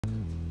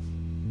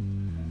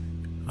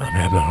I'm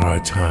having a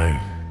hard time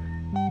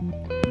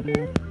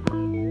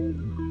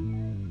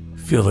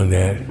feeling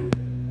that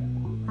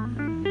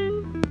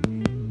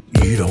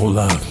you don't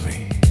love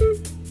me.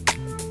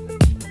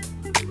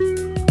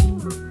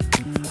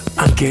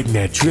 I'm getting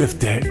that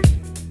drift that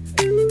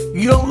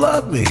you don't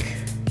love me.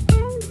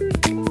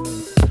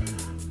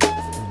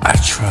 I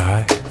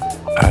try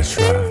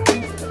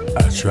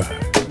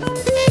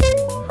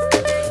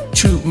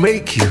to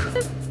make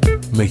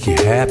you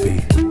happy,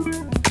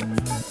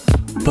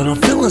 but I'm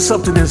feeling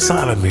something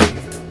inside of me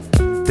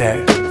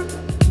that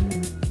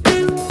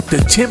the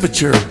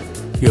temperature,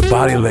 your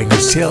body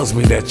language tells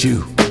me that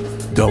you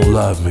don't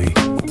love me.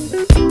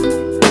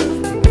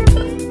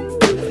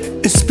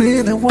 It's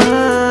been a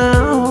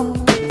while.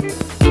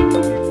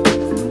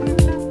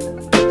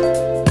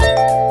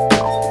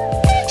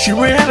 She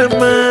ran a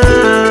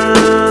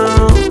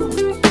mile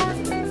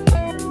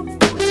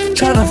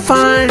trying to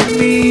find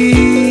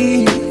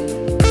me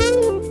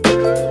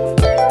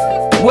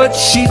what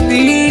she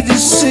needs to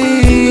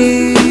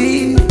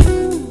see.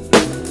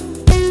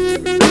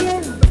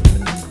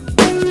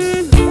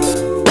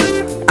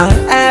 I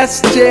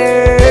asked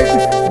her,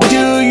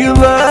 do you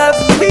love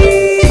me?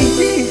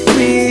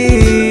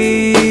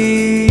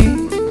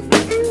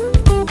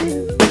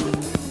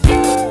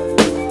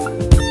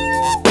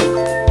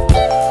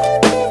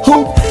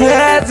 Who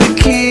has the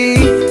key?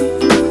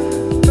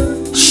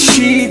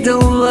 She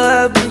don't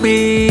love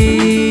me.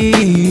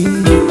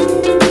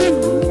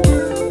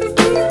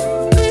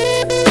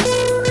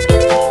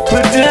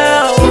 But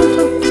now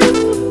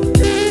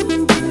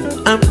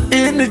I'm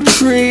in the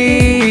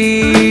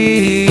tree,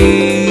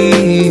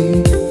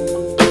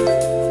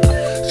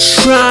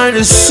 trying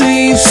to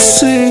see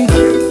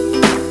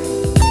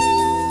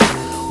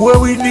where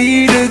we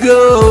need to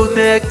go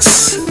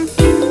next.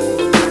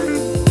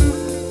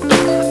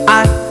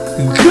 I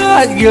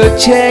got your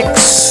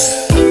text.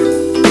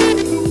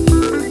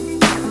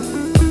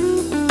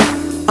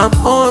 I'm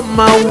on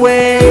my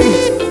way.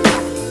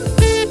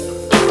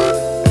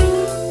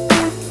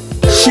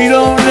 She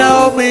don't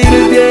know me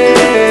today.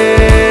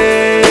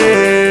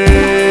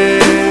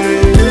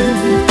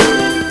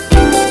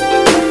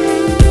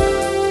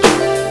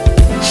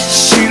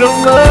 She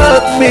don't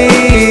love me.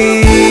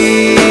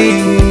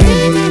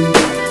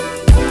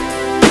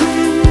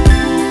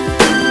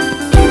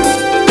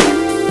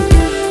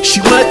 She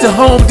went to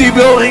Home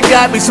Depot and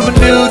got me some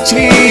new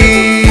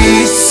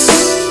tees.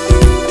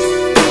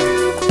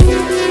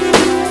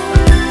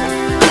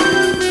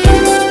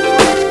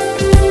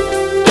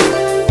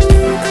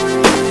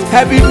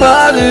 Happy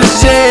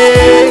Mother's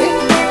Day.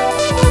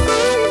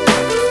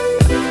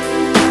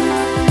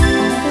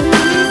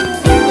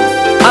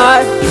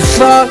 I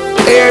thought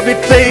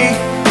everything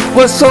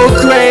was so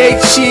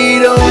great. She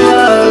don't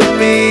love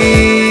me.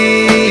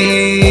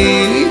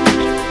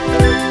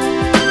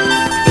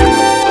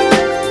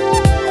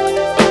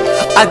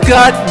 I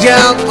got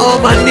down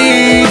on my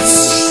knees,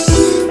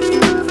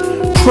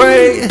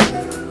 prayed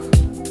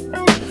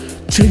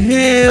to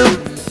him.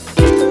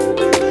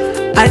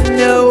 I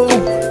know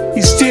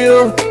he's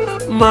still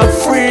my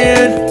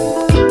friend.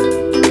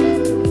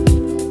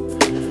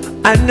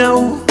 I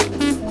know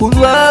who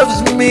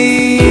loves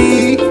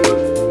me.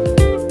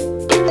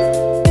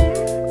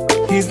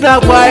 He's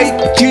not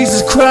white,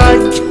 Jesus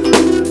Christ.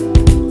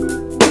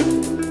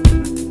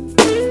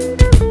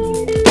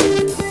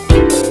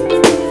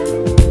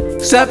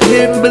 Stop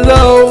hitting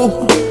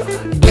below,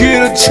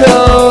 get a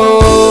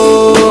toe.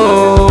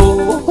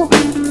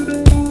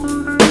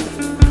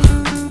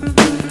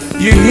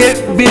 You hit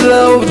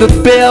below the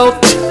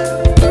belt.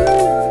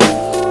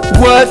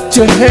 What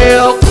the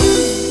hell?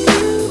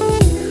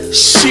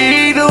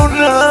 She don't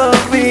love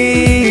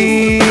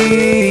me.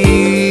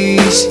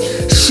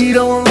 She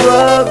don't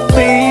love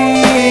me.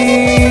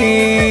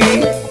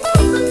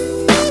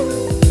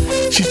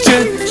 She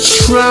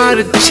just trying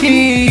to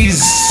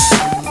tease.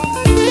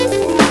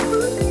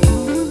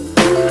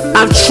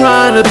 I'm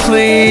trying to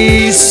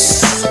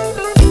please.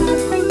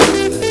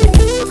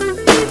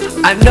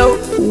 I know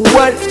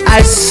what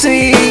I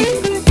see.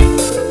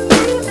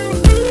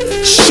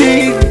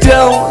 She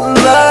don't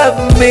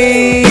love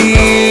me.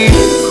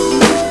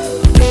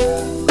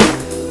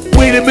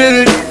 Wait a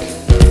minute.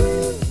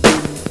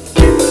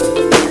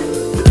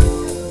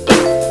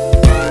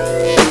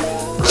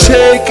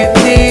 Take a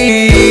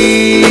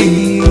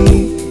knee.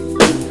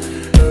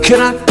 Can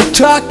I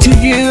talk to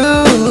you?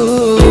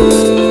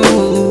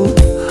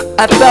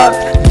 I thought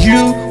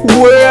you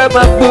were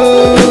my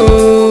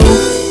boo.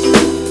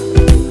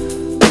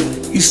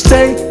 You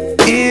stay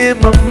in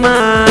my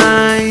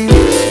mind.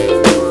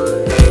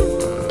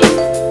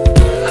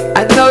 I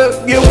know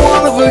you're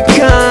one of a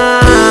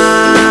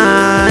kind.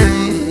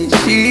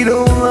 She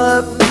don't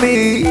love me.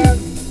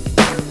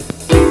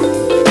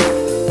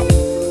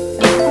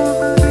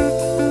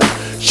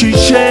 She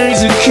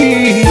changed the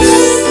keys.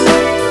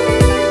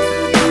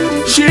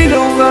 She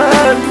don't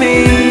love me.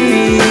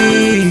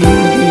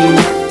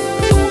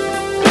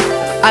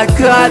 I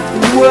got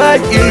what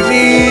you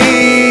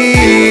need.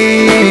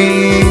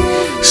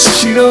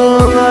 She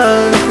don't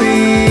love me.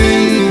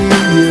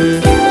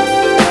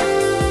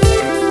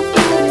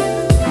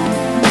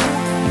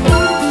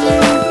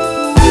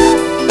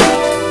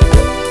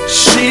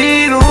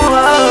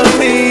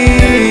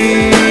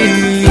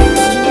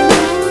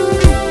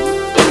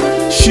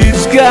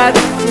 got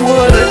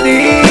what I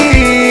need.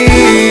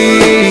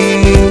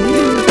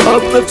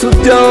 Open some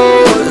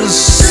doors.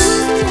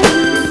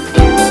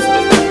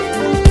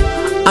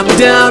 I'm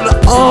down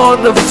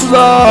on the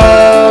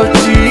floor.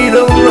 She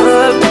don't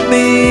love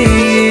me.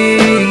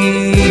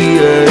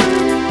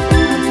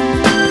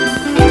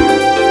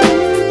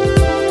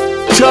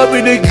 Tell me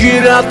to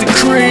get out the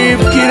creek,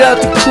 get out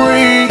the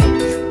creek.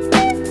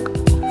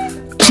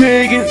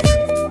 Take it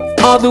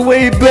all the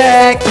way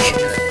back.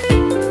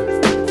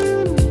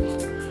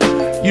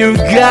 You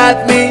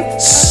got me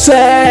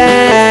sad.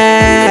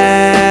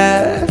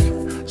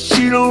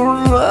 She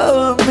don't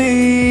love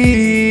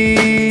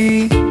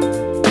me.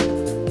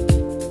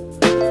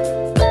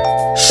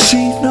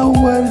 She know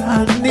what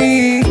I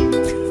need.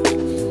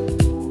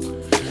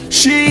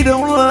 She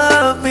don't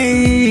love me.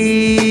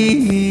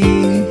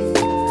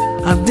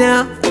 I'm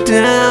down,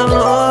 down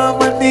on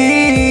my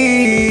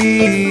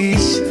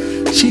knees.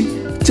 She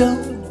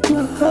don't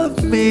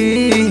love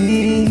me.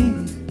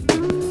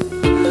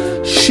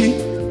 She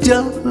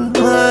don't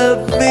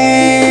love me.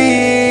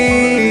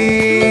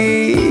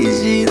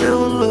 She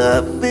don't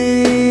love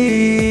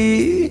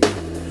me.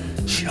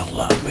 She don't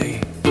love me.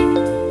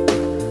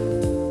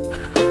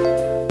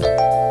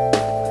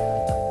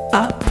 I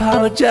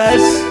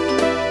apologize.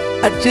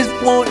 I just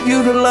want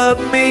you to love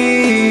me.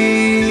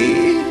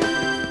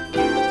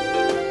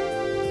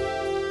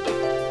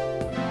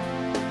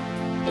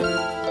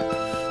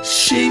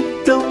 She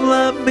don't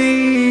love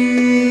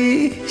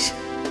me.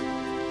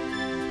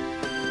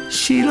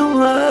 She don't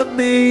love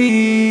me.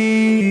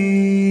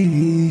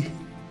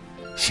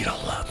 She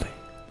don't love me.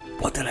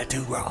 What did I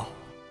do wrong?